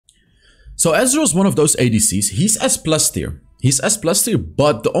So Ezreal is one of those ADCs. He's S plus tier. He's S plus tier,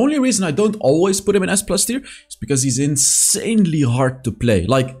 but the only reason I don't always put him in S plus tier is because he's insanely hard to play.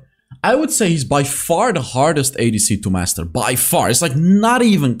 Like, I would say he's by far the hardest ADC to master. By far. It's like not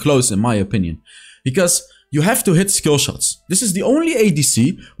even close in my opinion. Because you have to hit skill shots. This is the only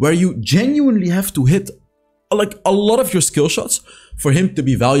ADC where you genuinely have to hit like a lot of your skill shots for him to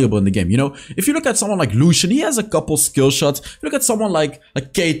be valuable in the game. You know, if you look at someone like Lucian, he has a couple skill shots. If you look at someone like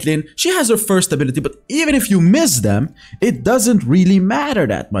Caitlyn, she has her first ability, but even if you miss them, it doesn't really matter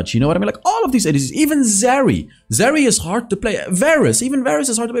that much. You know what I mean? Like all of these ADCs, even Zeri. Zeri is hard to play. Varus, even Varus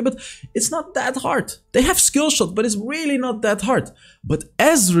is hard to play, but it's not that hard. They have skill shots, but it's really not that hard. But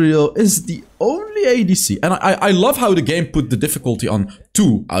Ezreal is the only ADC, and I love how the game put the difficulty on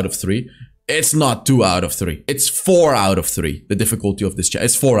 2 out of 3. It's not 2 out of 3. It's 4 out of 3. The difficulty of this chat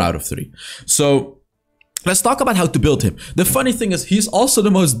is 4 out of 3. So let's talk about how to build him. The funny thing is he's also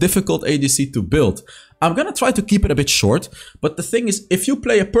the most difficult ADC to build. I'm gonna try to keep it a bit short, but the thing is, if you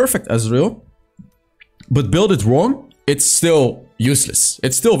play a perfect Ezreal, but build it wrong, it's still useless.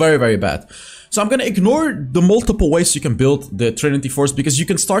 It's still very, very bad. So I'm gonna ignore the multiple ways you can build the Trinity Force, because you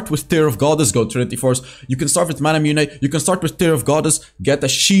can start with Tear of Goddess, go Trinity Force. You can start with Mana Mune. You can start with Tear of Goddess, get a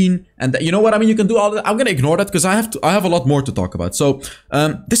Sheen, and you know what I mean. You can do all that. I'm gonna ignore that because I have a lot more to talk about. So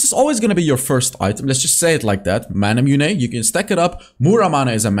this is always gonna be your first item. Let's just say it like that. Mana Mune, you can stack it up.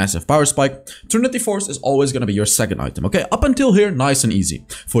 Muramana is a massive power spike. Trinity Force is always gonna be your second item. Okay, up until here, nice and easy.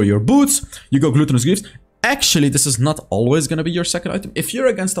 For your boots, you go Glutinous Greaves. Actually, this is not always going to be your second item. If you're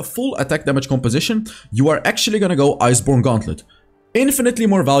against a full attack damage composition, you are actually going to go Iceborne Gauntlet. Infinitely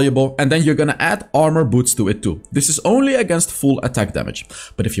more valuable, and then you're going to add armor boots to it too. This is only against full attack damage.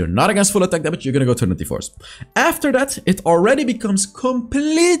 But if you're not against full attack damage, you're going to go Trinity Force. After that, it already becomes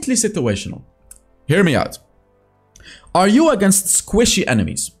completely situational. Hear me out. Are you against squishy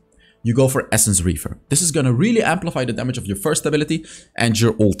enemies? You go for Essence Reefer. This is gonna really amplify the damage of your first ability and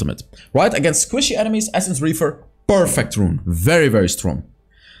your ultimate. Right? Against squishy enemies, Essence Reefer, perfect rune. Very, very strong.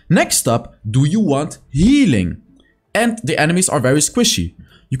 Next up, do you want healing? And the enemies are very squishy.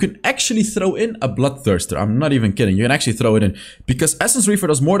 You can actually throw in a Bloodthirster. I'm not even kidding. You can actually throw it in. Because Essence Reefer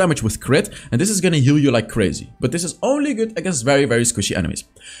does more damage with crit, and this is gonna heal you like crazy. But this is only good against very, very squishy enemies.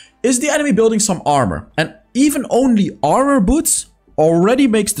 Is the enemy building some armor? And even only armor boots already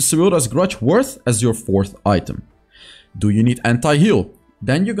makes the Serilda's Grudge worth as your fourth item. Do you need anti-heal?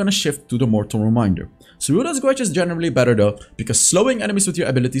 Then you're gonna shift to the Mortal Reminder. Serilda's Grudge is generally better though, because slowing enemies with your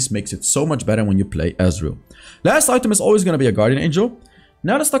abilities makes it so much better when you play Ezreal. Last item is always gonna be a Guardian Angel.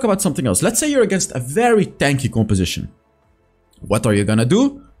 Now let's talk about something else. Let's say you're against a very tanky composition. What are you gonna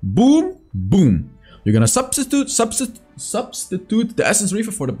do? Boom, boom. You're gonna substitute the Essence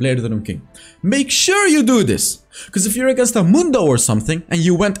Reefer for the Blade of the Doom King. Make sure you do this, because if you're against a Mundo or something and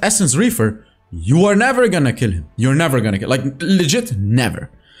you went Essence Reefer, you are never gonna kill him. You're never gonna kill, like legit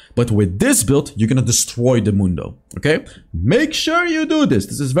never. But with this build, you're gonna destroy the Mundo. Okay? Make sure you do this.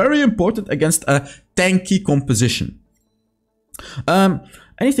 This is very important against a tanky composition.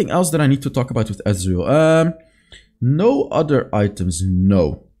 Anything else that I need to talk about with Ezreal? No other items.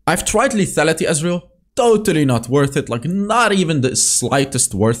 No. I've tried Lethality Ezreal. Totally not worth it, like not even the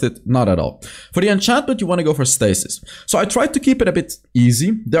slightest worth it, not at all. For the enchantment, you want to go for Stasis. So I tried to keep it a bit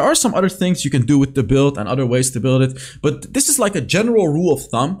easy. There are some other things you can do with the build and other ways to build it, but this is like a general rule of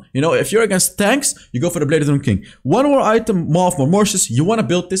thumb. You know, if you're against tanks, you go for the Blade of the Doom King. One more item, Maw of Mormortius, you want to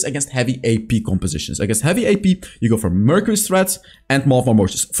build this against heavy AP compositions. Against heavy AP, you go for Mercury's Threats and Maw of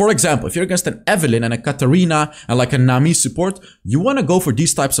Mormortius. For example, if you're against an Evelynn and a Katarina and like a Nami support, you want to go for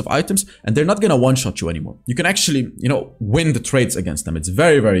these types of items, and they're not going to one-shot you anymore. You can actually, you know, win the trades against them. It's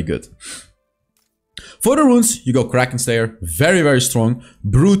very, very good. For the runes, you go Kraken Slayer, very, very strong.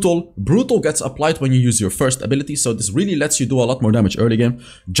 Brutal. Brutal gets applied when you use your first ability, so this really lets you do a lot more damage early game.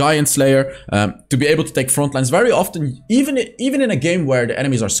 Giant Slayer, to be able to take front lines. Very often, even in a game where the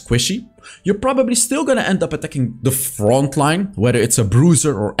enemies are squishy, you're probably still gonna end up attacking the front line, whether it's a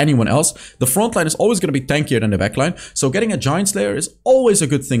bruiser or anyone else. The front line is always gonna be tankier than the back line, so getting a Giant Slayer is always a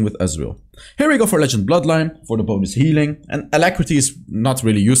good thing with Ezreal. Here we go for Legend Bloodline, for the bonus healing, and Alacrity is not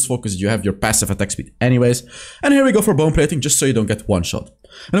really useful because you have your passive attack speed anyways. And here we go for Bone Plating, just so you don't get one shot.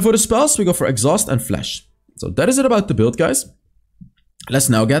 And for the spells, we go for Exhaust and Flash. So that is it about the build, guys. Let's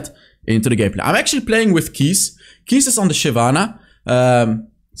now get into the gameplay. I'm actually playing with Keys. Keys is on the Shyvana,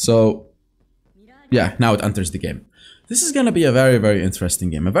 so yeah, now it enters the game. This is gonna be a very, very interesting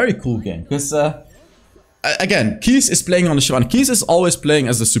game, a very cool game, because again, Keys is playing on the Shyvana. Keys is always playing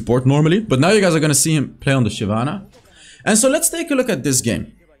as a support normally, but now you guys are gonna see him play on the Shyvana. And so let's take a look at this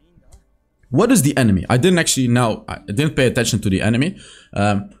game. What is the enemy? I didn't pay attention to the enemy.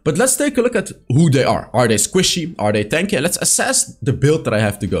 But let's take a look at who they are. Are they squishy? Are they tanky? Let's assess the build that I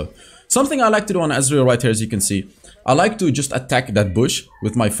have to go. Something I like to do on Ezreal right here, as you can see. I like to just attack that bush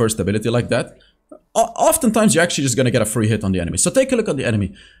with my first ability like that. Oftentimes, you're actually just going to get a free hit on the enemy. So take a look at the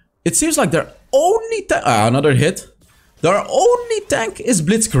enemy. It seems like their only tank... another hit. Their only tank is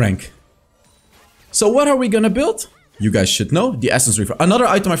Blitzcrank. So what are we going to build? You guys should know, the Essence Reaver. Another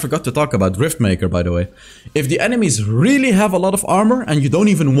item I forgot to talk about, Riftmaker, by the way. If the enemies really have a lot of armor and you don't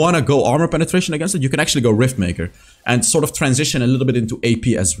even want to go armor penetration against it, you can actually go Riftmaker and sort of transition a little bit into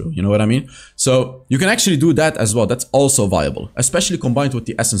AP Ezreal, you know what I mean? So you can actually do that as well. That's also viable, especially combined with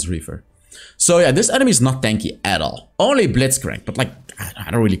the Essence Reaver. So yeah, this enemy is not tanky at all. Only Blitzcrank, but like, I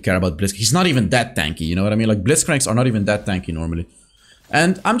don't really care about Blitzcrank. He's not even that tanky, you know what I mean? Like, Blitzcranks are not even that tanky normally.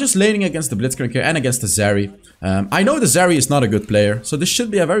 And I'm just laning against the Blitzcrank here and against the Zeri. I know the Zeri is not a good player, so this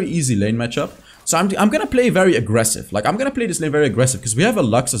should be a very easy lane matchup. So I'm gonna play very aggressive. Like, I'm gonna play this lane very aggressive because we have a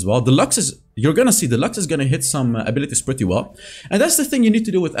Lux as well. The Lux is, you're gonna see, the Lux is gonna hit some abilities pretty well. And that's the thing you need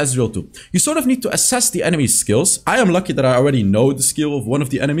to do with Ezreal too. You sort of need to assess the enemy's skills. I am lucky that I already know the skill of one of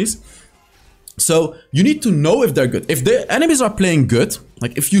the enemies. So you need to know if they're good. If the enemies are playing good,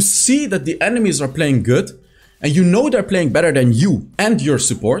 like if you see that the enemies are playing good, and you know they're playing better than you and your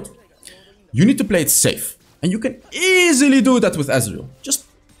support, you need to play it safe. And you can easily do that with Ezreal. Just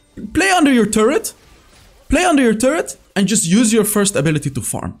play under your turret, and just use your first ability to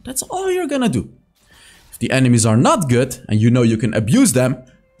farm. That's all you're gonna do. If the enemies are not good, and you know you can abuse them,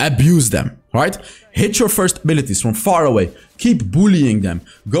 right? Hit your first abilities from far away. Keep bullying them.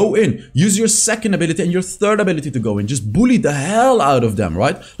 Go in. Use your second ability and your third ability to go in. Just bully the hell out of them,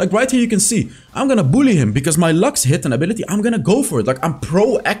 right? Like right here you can see, I'm gonna bully him because my Lux hit an ability. I'm gonna go for it. Like, I'm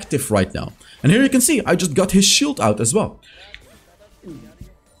proactive right now. And here you can see, I just got his shield out as well.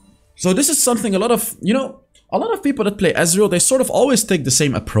 So this is something a lot of, you know, a lot of people that play Ezreal, they sort of always take the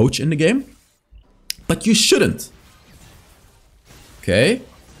same approach in the game. But you shouldn't. Okay?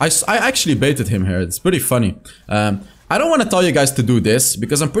 I actually baited him here. It's pretty funny. I don't want to tell you guys to do this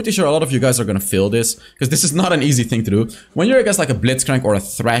because I'm pretty sure a lot of you guys are going to fail this because this is not an easy thing to do. When you're against like a Blitzcrank or a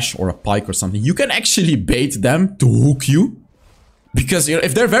Thresh or a Pike or something, you can actually bait them to hook you. Because, you know,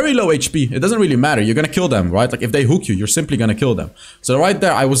 if they're very low HP, it doesn't really matter. You're going to kill them, right? Like if they hook you, you're simply going to kill them. So right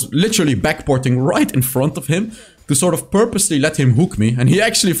there, I was literally backporting right in front of him to sort of purposely let him hook me, and he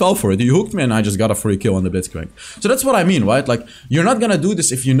actually fell for it. He hooked me and I just got a free kill on the Blitzcrank. So that's what I mean, right? Like, you're not gonna do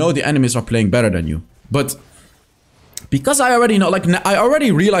this if you know the enemies are playing better than you. But because I already know, like, I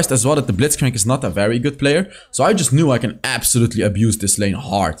already realized as well that the Blitzcrank is not a very good player, so I just knew I can absolutely abuse this lane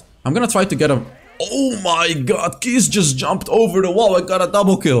hard. I'm gonna try to get him. Oh my god, Keys just jumped over the wall. I got a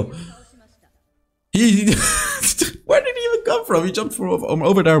double kill. He where did he even come from? He jumped from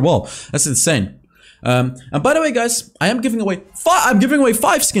over their wall. That's insane. And by the way, guys, I am giving away I'm giving away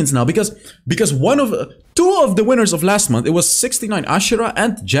 5 skins now because two of the winners of last month, it was 69 Ashura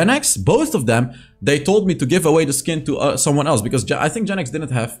and Genex. Both of them, they told me to give away the skin to someone else because I think Genex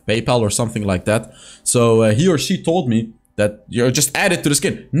didn't have PayPal or something like that. So he or she told me that you're just added to the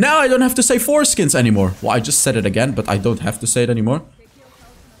skin. Now I don't have to say 4 skins anymore. Well, I just said it again, but I don't have to say it anymore.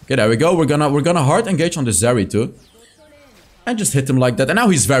 Okay, there we go. We're gonna hard engage on the Zeri too. And just hit him like that. And now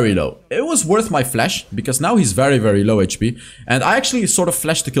he's very low. It was worth my flash because now he's very, very low HP. And I actually sort of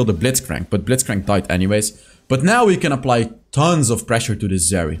flashed to kill the Blitzcrank, but Blitzcrank died anyways. But now we can apply tons of pressure to this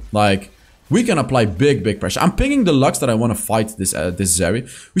Zeri. Like, we can apply big pressure. I'm pinging the Lux that I want to fight this Zeri.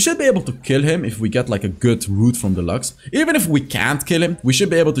 We should be able to kill him if we get like a good route from the Lux. Even if we can't kill him, we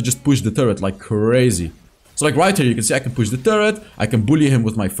should be able to just push the turret like crazy. So like right here, you can see I can push the turret. I can bully him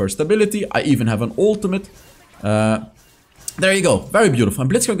with my first ability. I even have an ultimate. There you go. Very beautiful.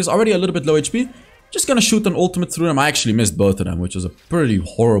 And Blitzcrank is already a little bit low HP. Just gonna shoot an ultimate through him. I actually missed both of them, which is a pretty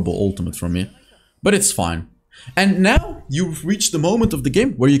horrible ultimate from me. But it's fine. And now you've reached the moment of the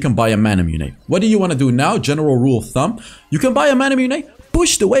game where you can buy a Mana Mune. What do you want to do now? General rule of thumb. You can buy a Mana Mune,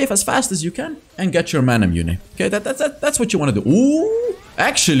 push the wave as fast as you can, and get your Mana Mune. Okay, that's what you want to do. Ooh!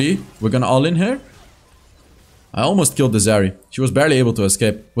 Actually, we're gonna all in here. I almost killed the Zeri. She was barely able to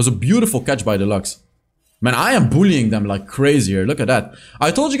escape. It was a beautiful catch by the Lux. Man, I am bullying them like crazy here. Look at that.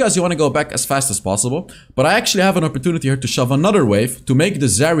 I told you guys you want to go back as fast as possible, but I actually have an opportunity here to shove another wave to make the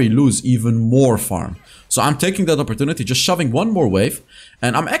Zeri lose even more farm. So I'm taking that opportunity, just shoving one more wave,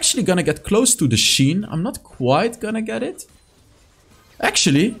 and I'm actually gonna get close to the Sheen. I'm not quite gonna get it.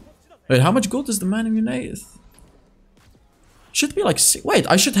 Actually, wait, how much gold is the Mana Mune? Should be like, wait,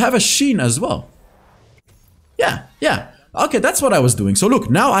 I should have a Sheen as well. Yeah. Okay, that's what I was doing. So look,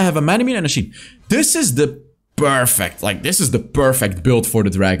 now I have a Mana Mune and a Sheen. This is the perfect. Like, this is the perfect build for the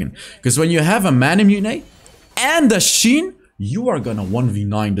dragon. Because when you have a Manamune and a Sheen, you are gonna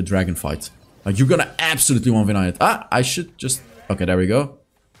 1v9 the dragon fight. Like, you're gonna absolutely 1v9 it. Ah, I should just... Okay, there we go.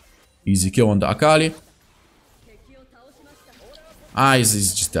 Easy kill on the Akali. Ah,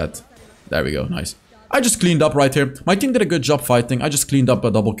 he's just dead. There we go, nice. I just cleaned up right here. My team did a good job fighting. I just cleaned up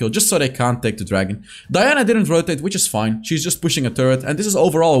a double kill just so they can't take the dragon. Diana didn't rotate, which is fine. She's just pushing a turret, and this is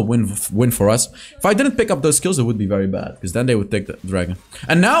overall a win for us. If I didn't pick up those kills, it would be very bad, because then they would take the dragon.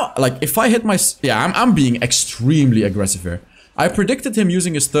 And now, like, if I hit my... Yeah, I'm being extremely aggressive here. I predicted him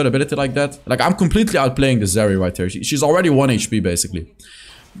using his third ability like that. Like, I'm completely outplaying the Zeri right here. She's already 1 HP, basically.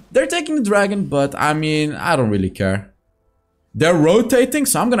 They're taking the dragon, but, I mean, I don't really care. They're rotating,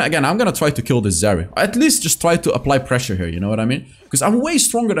 so I'm gonna try to kill this Zeri. At least just try to apply pressure here, you know what I mean? Because I'm way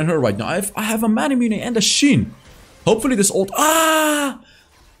stronger than her right now. I have a Manamune and a Sheen. Hopefully this ult... Ah!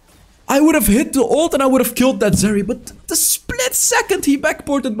 I would have hit the ult and I would have killed that Zeri, but the split second he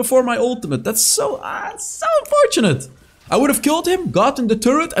backported before my ultimate. That's so unfortunate. I would have killed him, gotten the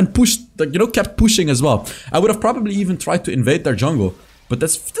turret, and pushed, like, you know, kept pushing as well. I would have probably even tried to invade their jungle. But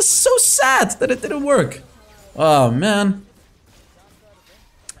that's so sad that it didn't work. Oh, man.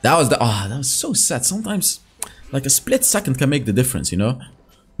 That was so sad. Sometimes, like, a split second can make the difference, you know?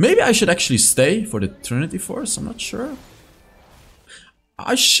 Maybe I should actually stay for the Trinity Force. I'm not sure.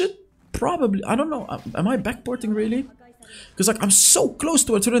 I should probably... I don't know. Am I backporting, really? Because, like, I'm so close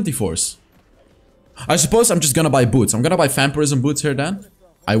to a Trinity Force. I suppose I'm just gonna buy boots. I'm gonna buy Vampirism boots here, then.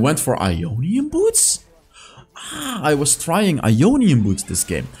 I went for Ionian boots? Ah, I was trying Ionian boots this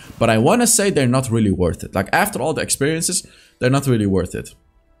game. But I want to say they're not really worth it. Like, after all the experiences, they're not really worth it.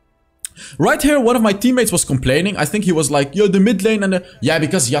 Right here, one of my teammates was complaining. I think he was like, yo, the mid lane and the... Yeah,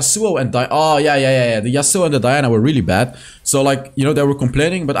 because Yasuo and Diana... Oh, yeah. The Yasuo and the Diana were really bad. So, like, you know, they were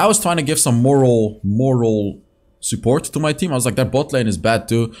complaining. But I was trying to give some moral support to my team. I was like, their bot lane is bad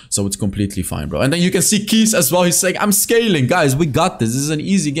too. So it's completely fine, bro. And then you can see Keys as well. He's saying, I'm scaling. Guys, we got this. This is an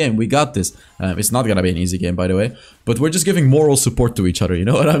easy game. We got this. It's not gonna be an easy game, by the way. But we're just giving moral support to each other. You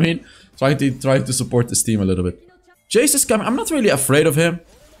know what I mean? Trying to support this team a little bit. Jace is coming. I'm not really afraid of him.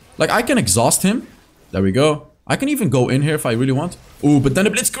 Like, I can exhaust him. There we go. I can even go in here if I really want. Ooh, but then the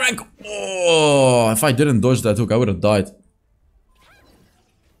Blitzcrank. Oh, if I didn't dodge that hook, I would have died.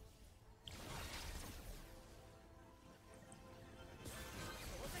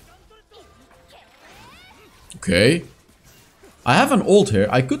 Okay. I have an ult here.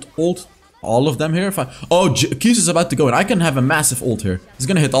 I could ult all of them here if I... Oh, Keys is about to go in. I can have a massive ult here. He's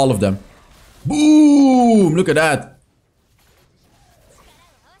gonna hit all of them. Boom! Look at that.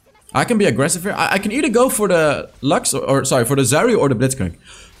 I can be aggressive here. I can either go for the Lux or sorry, for the Zeri or the Blitzcrank.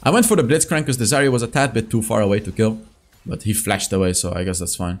 I went for the Blitzcrank because the Zeri was a tad bit too far away to kill. But he flashed away, so I guess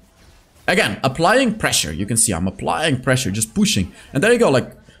that's fine. Again, applying pressure. You can see I'm applying pressure, just pushing. And there you go,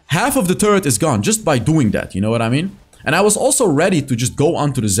 like, half of the turret is gone just by doing that, you know what I mean? And I was also ready to just go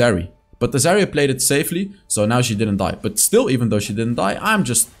onto the Zeri. But the Zeri played it safely, so now she didn't die. But still, even though she didn't die, I'm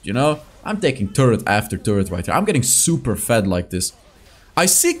just, you know, I'm taking turret after turret right here. I'm getting super fed like this. I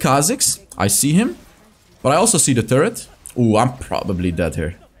see Kha'Zix, I see him, but I also see the turret. Ooh, I'm probably dead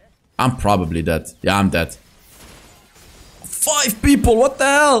here. I'm probably dead. Yeah, I'm dead. 5 people, what the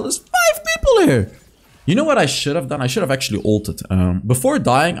hell? There's 5 people here. You know what I should have done? I should have actually ulted. Before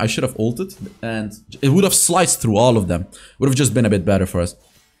dying, I should have ulted, and it would have sliced through all of them. Would have just been a bit better for us.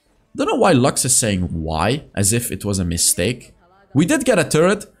 Don't know why Lux is saying why, as if it was a mistake. We did get a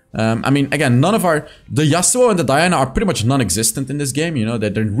turret. I mean, again, none of our... The Yasuo and the Diana are pretty much non-existent in this game, you know?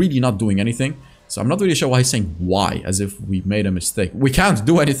 They're really not doing anything. So I'm not really sure why he's saying why, as if we made a mistake. We can't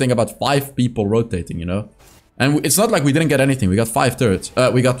do anything about 5 people rotating, you know? And it's not like we didn't get anything. We got 5 turrets.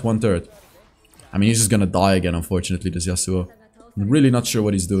 We got 1 turret. I mean, he's just gonna die again, unfortunately, this Yasuo. I'm really not sure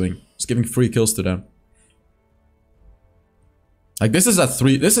what he's doing. Just giving free kills to them. Like, this is a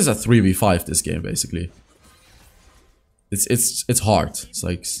 3v5, this game, basically. It's hard. It's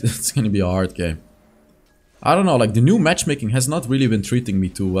like, it's gonna be a hard game. I don't know, like, the new matchmaking has not really been treating me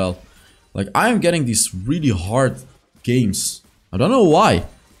too well. Like, I am getting these really hard games. I don't know why.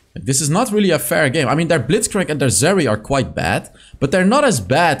 Like, this is not really a fair game. I mean, their Blitzcrank and their Zeri are quite bad, but they're not as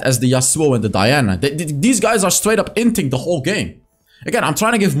bad as the Yasuo and the Diana. These guys are straight up inting the whole game. Again, I'm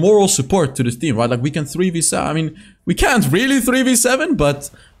trying to give moral support to this team, right? Like, we can 3v7. I mean, we can't really 3v7, but...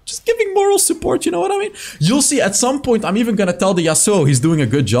 just giving moral support, you know what I mean? You'll see at some point, I'm even gonna tell the Yasuo he's doing a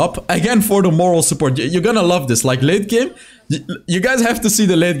good job. Again, for the moral support. You're gonna love this. Like, late game, you guys have to see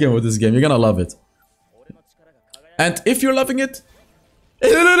the late game with this game. You're gonna love it. And if you're loving it...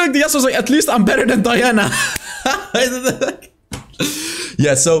 Look, the Yasuo's like, at least I'm better than Diana.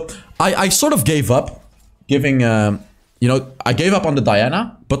 Yeah, so I sort of gave up. giving, you know, I gave up on the Diana,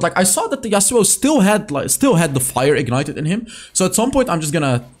 but like I saw that the Yasuo still had the fire ignited in him. So at some point I'm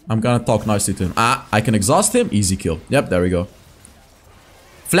gonna talk nicely to him. Ah, I can exhaust him, easy kill. Yep, there we go.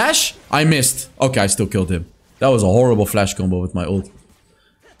 Flash, I missed. Okay, I still killed him. That was a horrible flash combo with my ult.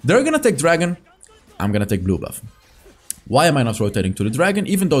 They're gonna take dragon. I'm gonna take blue buff. Why am I not rotating to the dragon?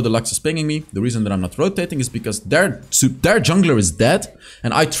 Even though the Lux is pinging me, the reason that I'm not rotating is because their jungler is dead,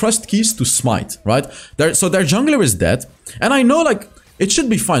 and I trust keys to smite, right? So their jungler is dead, and I know like it should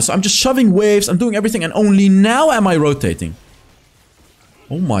be fine. So I'm just shoving waves, I'm doing everything, and only now am I rotating.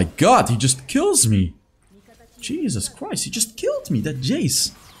 Oh my god, he just kills me. Jesus Christ, he just killed me, that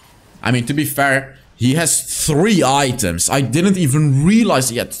Jace. I mean, to be fair, he has 3 items. I didn't even realize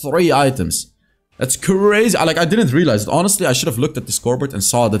he had 3 items. That's crazy. I didn't realize it. Honestly, I should have looked at the scoreboard and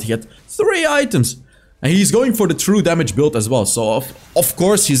saw that he had 3 items. And he's going for the true damage build as well. So, of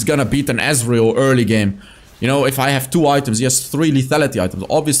course, he's gonna beat an Ezreal early game. You know, if I have 2 items, he has 3 lethality items.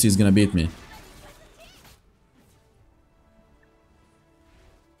 Obviously, he's gonna beat me.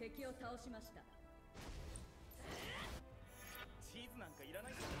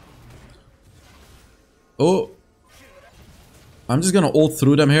 Oh. I'm just gonna ult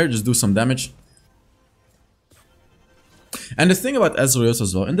through them here, just do some damage. And the thing about Ezreal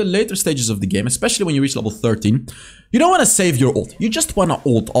as well, in the later stages of the game, especially when you reach level 13, you don't want to save your ult. You just want to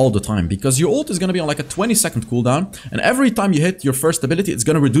ult all the time, because your ult is going to be on like a 20-second cooldown, and every time you hit your first ability, it's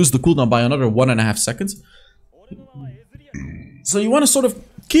going to reduce the cooldown by another 1.5 seconds. So you want to sort of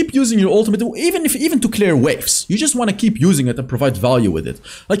keep using your ultimate, even to clear waves. You just want to keep using it and provide value with it.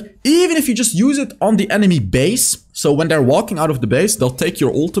 Like, even if you just use it on the enemy base, so when they're walking out of the base, they'll take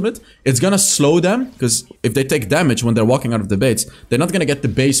your ultimate. It's gonna slow them, because if they take damage when they're walking out of the base, they're not gonna get the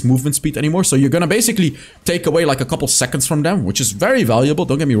base movement speed anymore. So you're gonna basically take away like a couple seconds from them, which is very valuable,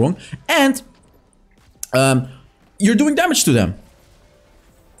 don't get me wrong. And you're doing damage to them.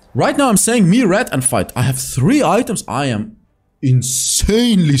 Right now I'm saying me, red, and fight. I have 3 items. I am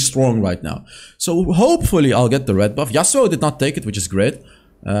insanely strong right now. So hopefully I'll get the red buff. Yasuo did not take it, which is great.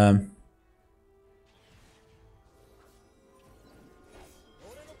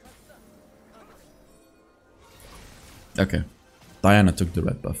 Okay. Diana took the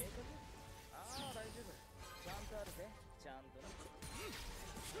red buff.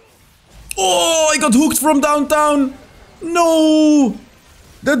 Oh, I got hooked from downtown! No!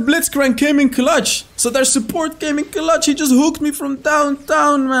 That Blitzcrank came in clutch. So their support came in clutch. He just hooked me from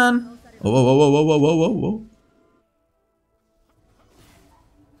downtown, man. Oh, whoa, whoa, whoa, whoa, whoa, whoa, whoa.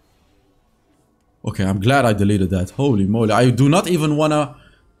 Okay, I'm glad I deleted that. Holy moly. I do not even wanna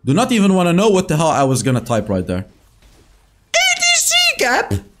know what the hell I was gonna type right there. ADC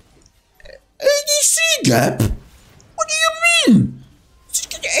gap? ADC gap? What do you mean?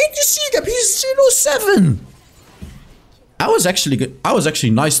 ADC gap, he's 07. I was actually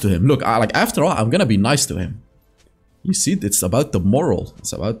nice to him. Look, like after all, I'm gonna be nice to him. You see, it's about the moral.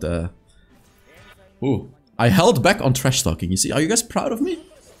 It's about the... Ooh. I held back on trash talking. You see, are you guys proud of me?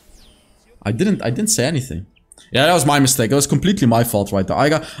 I didn't say anything. Yeah, that was my mistake. It was completely my fault right there.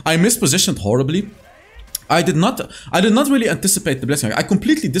 I mispositioned horribly. I did not really anticipate the Blitzcrank. I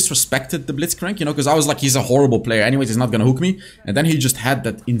completely disrespected the Blitzcrank, you know, because I was like, he's a horrible player. Anyways, he's not gonna hook me. And then he just had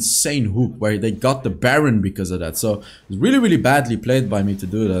that insane hook where they got the Baron because of that. So, it's really, really badly played by me to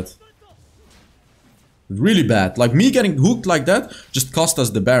do that. Really bad. Like, me getting hooked like that just cost us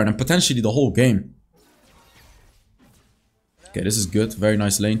the Baron and potentially the whole game. Okay, this is good. Very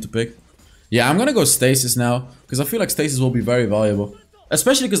nice lane to pick. Yeah, I'm gonna go Stasis now, because I feel like Stasis will be very valuable.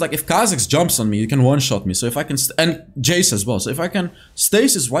 Especially because, like, if Kha'Zix jumps on me, you can one-shot me. So if I can... And Jace as well. So if I can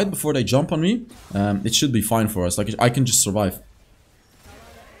Stasis right before they jump on me, it should be fine for us. Like, I can just survive.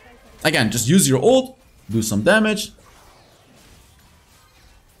 Again, just use your ult, do some damage.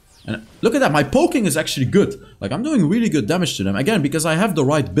 And look at that, my poking is actually good. Like, I'm doing really good damage to them. Again, because I have the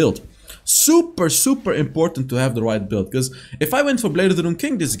right build. Super, super important to have the right build. Because if I went for Blade of the Doom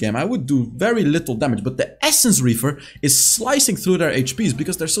King this game, I would do very little damage. But the Essence Reaver is slicing through their HPs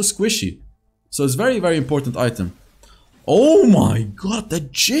because they're so squishy. So it's very, very important item. Oh my god,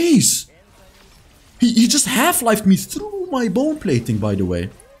 that Jace! He just half-lifed me through my bone plating, by the way.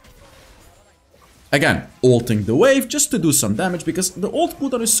 Again, ulting the wave just to do some damage because the ult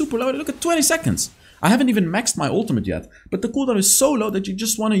cooldown is super low. Look at 20 seconds. I haven't even maxed my ultimate yet, but the cooldown is so low that you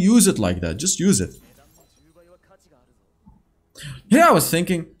just want to use it like that. Just use it. Here I was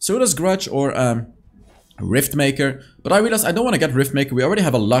thinking, Soda's Grudge or Riftmaker, but I realized I don't want to get Riftmaker. We already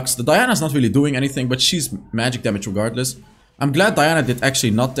have a Lux. The Diana's not really doing anything, but she's magic damage regardless. I'm glad Diana did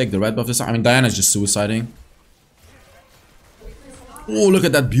actually not take the red buff this time. I mean, Diana's just suiciding. Oh, look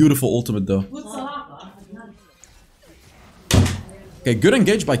at that beautiful ultimate though. Okay, good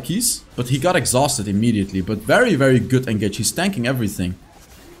engage by Keys, but he got exhausted immediately. But very, very good engage. He's tanking everything.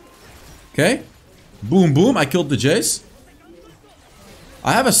 Okay. Boom, boom. I killed the Jace.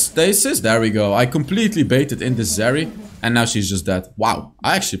 I have a stasis. There we go. I completely baited in this Zeri. And now she's just dead. Wow.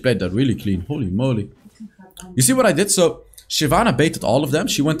 I actually played that really clean. Holy moly. You see what I did? So, Shyvana baited all of them.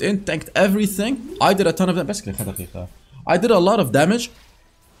 She went in, tanked everything. I did a ton of them. I did a lot of damage.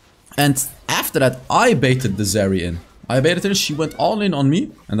 And after that, I baited the Zeri in. I baited her, she went all in on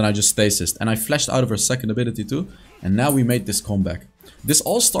me, and then I just stasised. And I flashed out of her second ability too. And now we made this comeback. This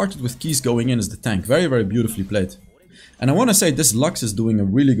all started with Keys going in as the tank. Very, very beautifully played. And I want to say this Lux is doing a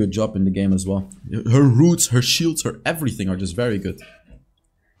really good job in the game as well. Her roots, her shields, her everything are just very good.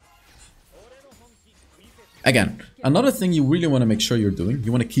 Again, another thing you really want to make sure you're doing,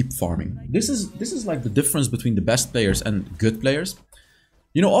 you want to keep farming. This is like the difference between the best players and good players.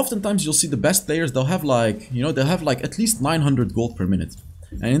 You know, oftentimes you'll see the best players, they'll have like, you know, they'll have like at least 900 gold per minute.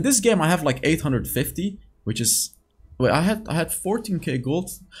 And in this game I have like 850, which is... Wait, I had 14k gold.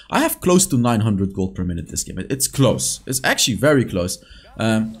 I have close to 900 gold per minute this game. It's close. It's actually very close.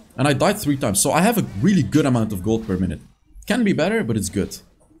 And I died 3 times, so I have a really good amount of gold per minute. Can be better, but it's good.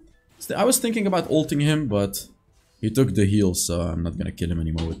 I was thinking about ulting him, but he took the heal, so I'm not gonna kill him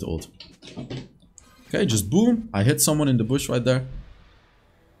anymore with the ult. Okay, just boom. I hit someone in the bush right there.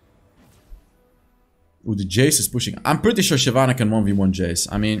 Ooh, the Jace is pushing. I'm pretty sure Shyvana can 1v1 Jace.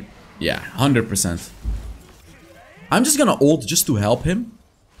 I mean, yeah, 100%. I'm just gonna ult just to help him.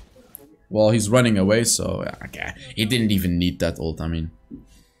 Well, he's running away, so... Okay, he didn't even need that ult, I mean...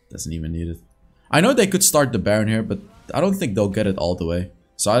 Doesn't even need it. I know they could start the Baron here, but I don't think they'll get it all the way.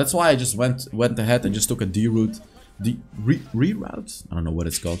 So that's why I just went ahead and just took a D route. Reroute? I don't know what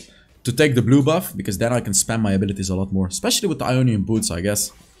it's called. To take the blue buff, because then I can spam my abilities a lot more. Especially with the Ionian boots, I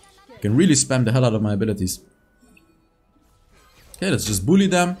guess. Can really spam the hell out of my abilities. Okay, let's just bully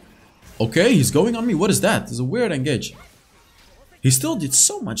them. Okay, he's going on me. What is that? It's a weird engage. He still did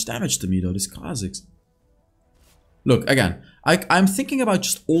so much damage to me though, this Kha'Zix. Look, again, I'm thinking about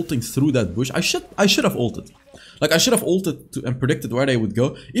just ulting through that bush. I should have ulted. Like, I should have ulted and predicted where they would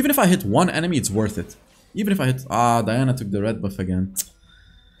go. Even if I hit one enemy, it's worth it. Even if I hit... Ah, Diana took the red buff again.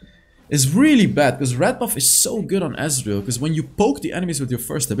 It's really bad, because red buff is so good on Ezreal, because when you poke the enemies with your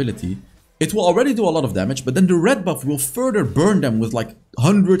first ability, it will already do a lot of damage, but then the red buff will further burn them with like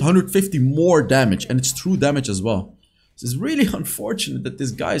 100, 150 more damage, and it's true damage as well. It's really unfortunate that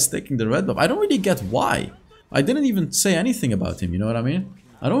this guy is taking the red buff. I don't really get why. I didn't even say anything about him, you know what I mean?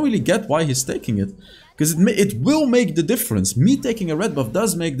 I don't really get why he's taking it, because it will make the difference. Me taking a red buff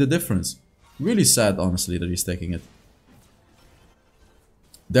does make the difference. Really sad, honestly, that he's taking it.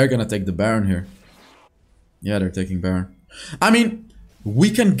 They're gonna take the Baron here. Yeah, they're taking Baron. I mean, we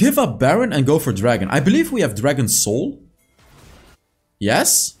can give up Baron and go for Dragon. I believe we have Dragon Soul.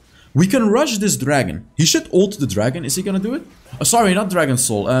 Yes? We can rush this Dragon. He should ult the Dragon. Is he gonna do it? Oh, sorry, not Dragon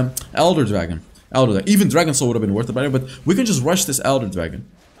Soul. Elder Dragon. Elder Dragon. Even Dragon Soul would have been worth it better, but we can just rush this Elder Dragon.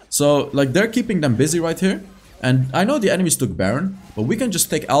 So, like, they're keeping them busy right here. And I know the enemies took Baron, but we can just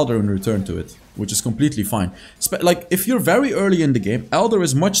take Elder and return to it, which is completely fine. Like, if you're very early in the game, Elder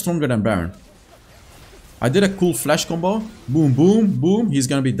is much stronger than Baron. I did a cool flash combo. Boom, boom, boom. He's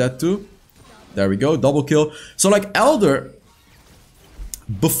gonna be dead too. There we go, double kill. So, like, Elder,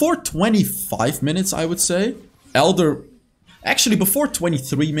 before 25 minutes, I would say, Elder... Actually, before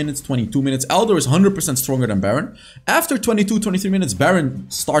 23 minutes, 22 minutes, Elder is 100% stronger than Baron. After 22, 23 minutes, Baron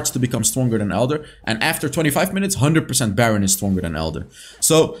starts to become stronger than Elder. And after 25 minutes, 100% Baron is stronger than Elder.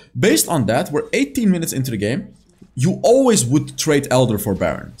 So, based on that, we're 18 minutes into the game. You always would trade Elder for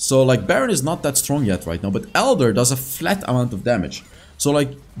Baron. So, like, Baron is not that strong yet right now, but Elder does a flat amount of damage. So,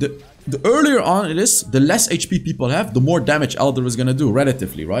 like, the earlier on it is, the less HP people have, the more damage Elder is gonna do,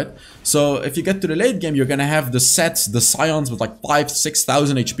 relatively, right? So if you get to the late game, you're gonna have the sets, the Scions with like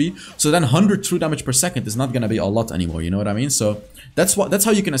 5,000-6,000 HP. So then 100 true damage per second is not gonna be a lot anymore, you know what I mean? So that's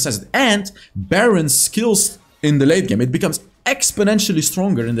how you can assess it. And Baron's skills in the late game, it becomes exponentially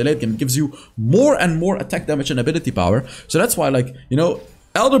stronger in the late game. It gives you more and more attack damage and ability power. So that's why, like, you know,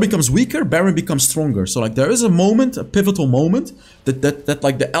 Elder becomes weaker, Baron becomes stronger. So, like, there is a moment, a pivotal moment, that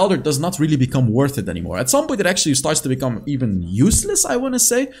like, the Elder does not really become worth it anymore. At some point, it actually starts to become even useless, I want to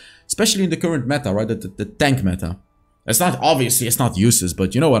say. Especially in the current meta, right? The tank meta. It's not, obviously, it's not useless,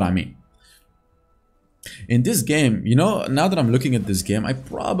 but you know what I mean. In this game, you know, now that I'm looking at this game, I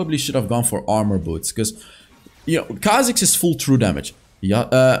probably should have gone for armor boots. Because, you know, Kha'Zix is full true damage. Yeah,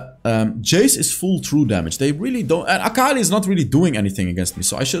 Jace is full true damage. They really don't... And Akali is not really doing anything against me.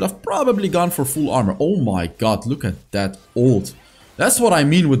 So I should have probably gone for full armor. Oh my god, look at that ult. That's what I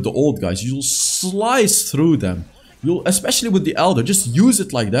mean with the ult, guys. You'll slice through them. You'll, especially with the Elder, just use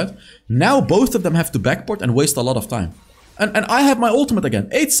it like that. Now both of them have to backport and waste a lot of time. And I have my ultimate again.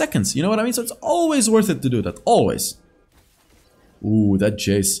 8 seconds, you know what I mean? So it's always worth it to do that. Always. Ooh, that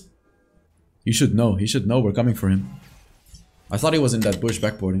Jace. He should know. He should know we're coming for him. I thought he was in that bush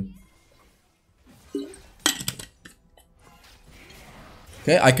backporting.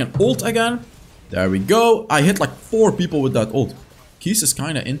 Okay, I can ult again. There we go. I hit like 4 people with that ult. Keys is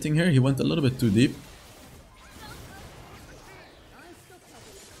kind of inting here. He went a little bit too deep.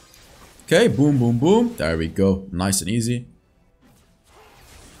 Okay, boom, boom, boom. There we go. Nice and easy.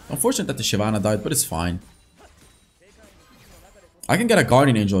 Unfortunate that the Shyvana died, but it's fine. I can get a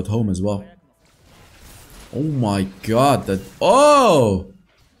Guardian Angel at home as well. Oh my god, that... Oh!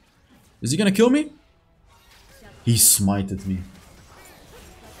 Is he gonna kill me? He smited me.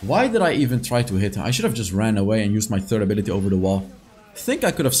 Why did I even try to hit him? I should have just ran away and used my third ability over the wall. I think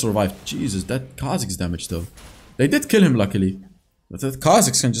I could have survived. Jesus, that Kha'Zix damage though. They did kill him luckily. But that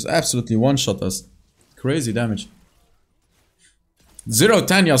Kha'Zix can just absolutely one-shot us. Crazy damage.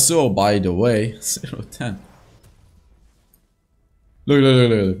 0-10 Yasuo, by the way. 0-10. Look, look, look,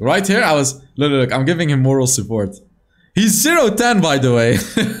 look. Right here, I was... Look, look, look. I'm giving him moral support. He's 0-10, by the way.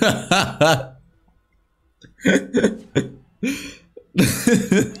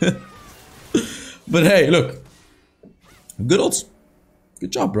 But hey, look. Good ults.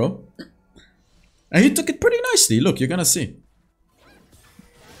 Good job, bro. And he took it pretty nicely. Look, you're gonna see.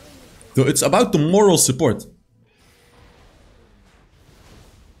 So it's about the moral support.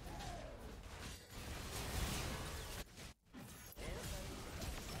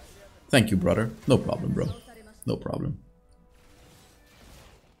 Thank you, brother. No problem, bro. No problem.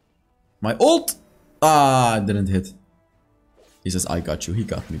 My ult! Ah, didn't hit. He says, I got you. He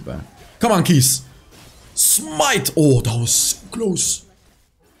got me back. Come on, Keys. Smite! Oh, that was so close.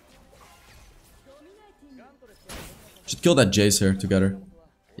 Should kill that Jace here together.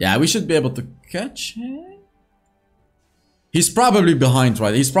 Yeah, we should be able to catch him. He's probably behind,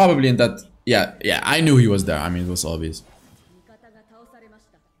 right? He's probably in that... Yeah, yeah, I knew he was there. I mean, it was obvious.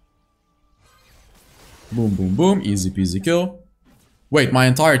 Boom, boom, boom. Easy peasy kill. Wait, my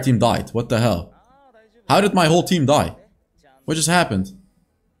entire team died. What the hell? How did my whole team die? What just happened?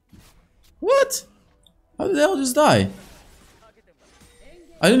 What? How did they all just die?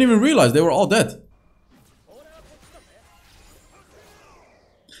 I didn't even realize they were all dead.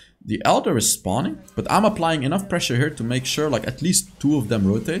 The Elder is spawning, but I'm applying enough pressure here to make sure like at least 2 of them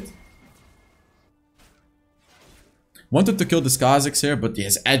rotate. Wanted to kill this Kha'Zix here, but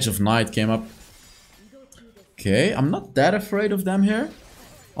his Edge of Night came up. Okay, I'm not that afraid of them here.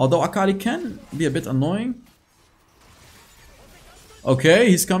 Although Akali can be a bit annoying. Okay,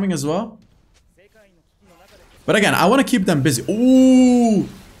 he's coming as well. But again, I want to keep them busy. Ooh!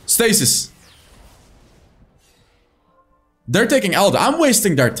 Stasis. They're taking Elder. I'm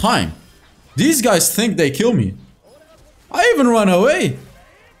wasting their time. These guys think they kill me. I even run away.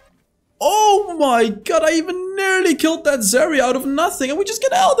 Oh my god, I even nearly killed that Zeri out of nothing. And we just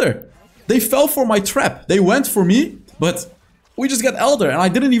get Elder. They fell for my trap. They went for me, but we just got Elder. And I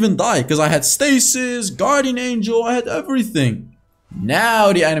didn't even die because I had Stasis, Guardian Angel, I had everything.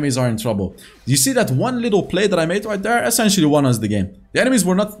 Now the enemies are in trouble. You see that one little play that I made right there? Essentially won us the game. The enemies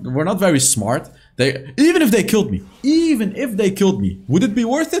were not very smart. Even if they killed me, would it be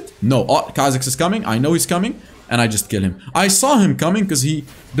worth it? No. Oh, Kha'Zix is coming. I know he's coming. And I just kill him. I saw him coming because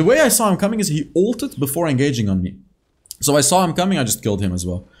the way I saw him coming is he ulted before engaging on me. So I saw him coming, I just killed him as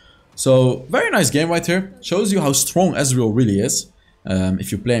well. So, very nice game right here. Shows you how strong Ezreal really is.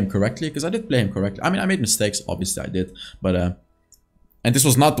 If you play him correctly. Because I did play him correctly. I mean, I made mistakes. Obviously, I did. But, and this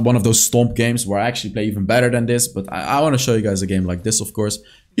was not one of those stomp games where I actually play even better than this. But I want to show you guys a game like this, of course.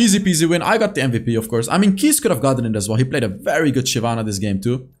 Easy peasy win. I got the MVP, of course. I mean, Keys could have gotten it as well. He played a very good Shyvana this game,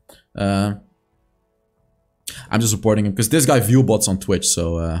 too. I'm just supporting him because this guy view bots on Twitch.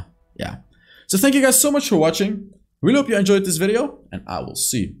 So, yeah. So, thank you guys so much for watching. Really hope you enjoyed this video. And I will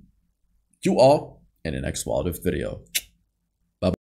see you all in the next Wild Rift video.